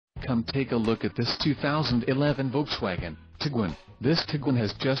Come take a look at this 2011 Volkswagen Tiguan. This Tiguan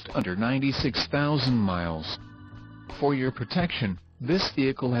has just under 96,000 miles. For your protection, this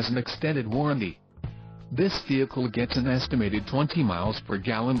vehicle has an extended warranty. This vehicle gets an estimated 20 miles per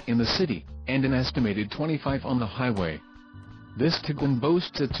gallon in the city, and an estimated 25 on the highway. This Tiguan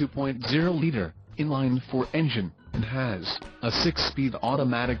boasts a 2.0-liter inline-4 engine, and has a 6-speed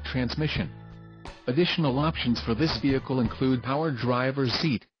automatic transmission. Additional options for this vehicle include power driver's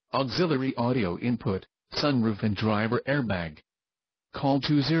seat, auxiliary audio input, sunroof and driver airbag. Call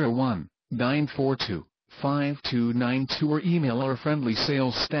 201-942-5292 or email our friendly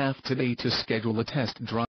sales staff today to schedule a test drive.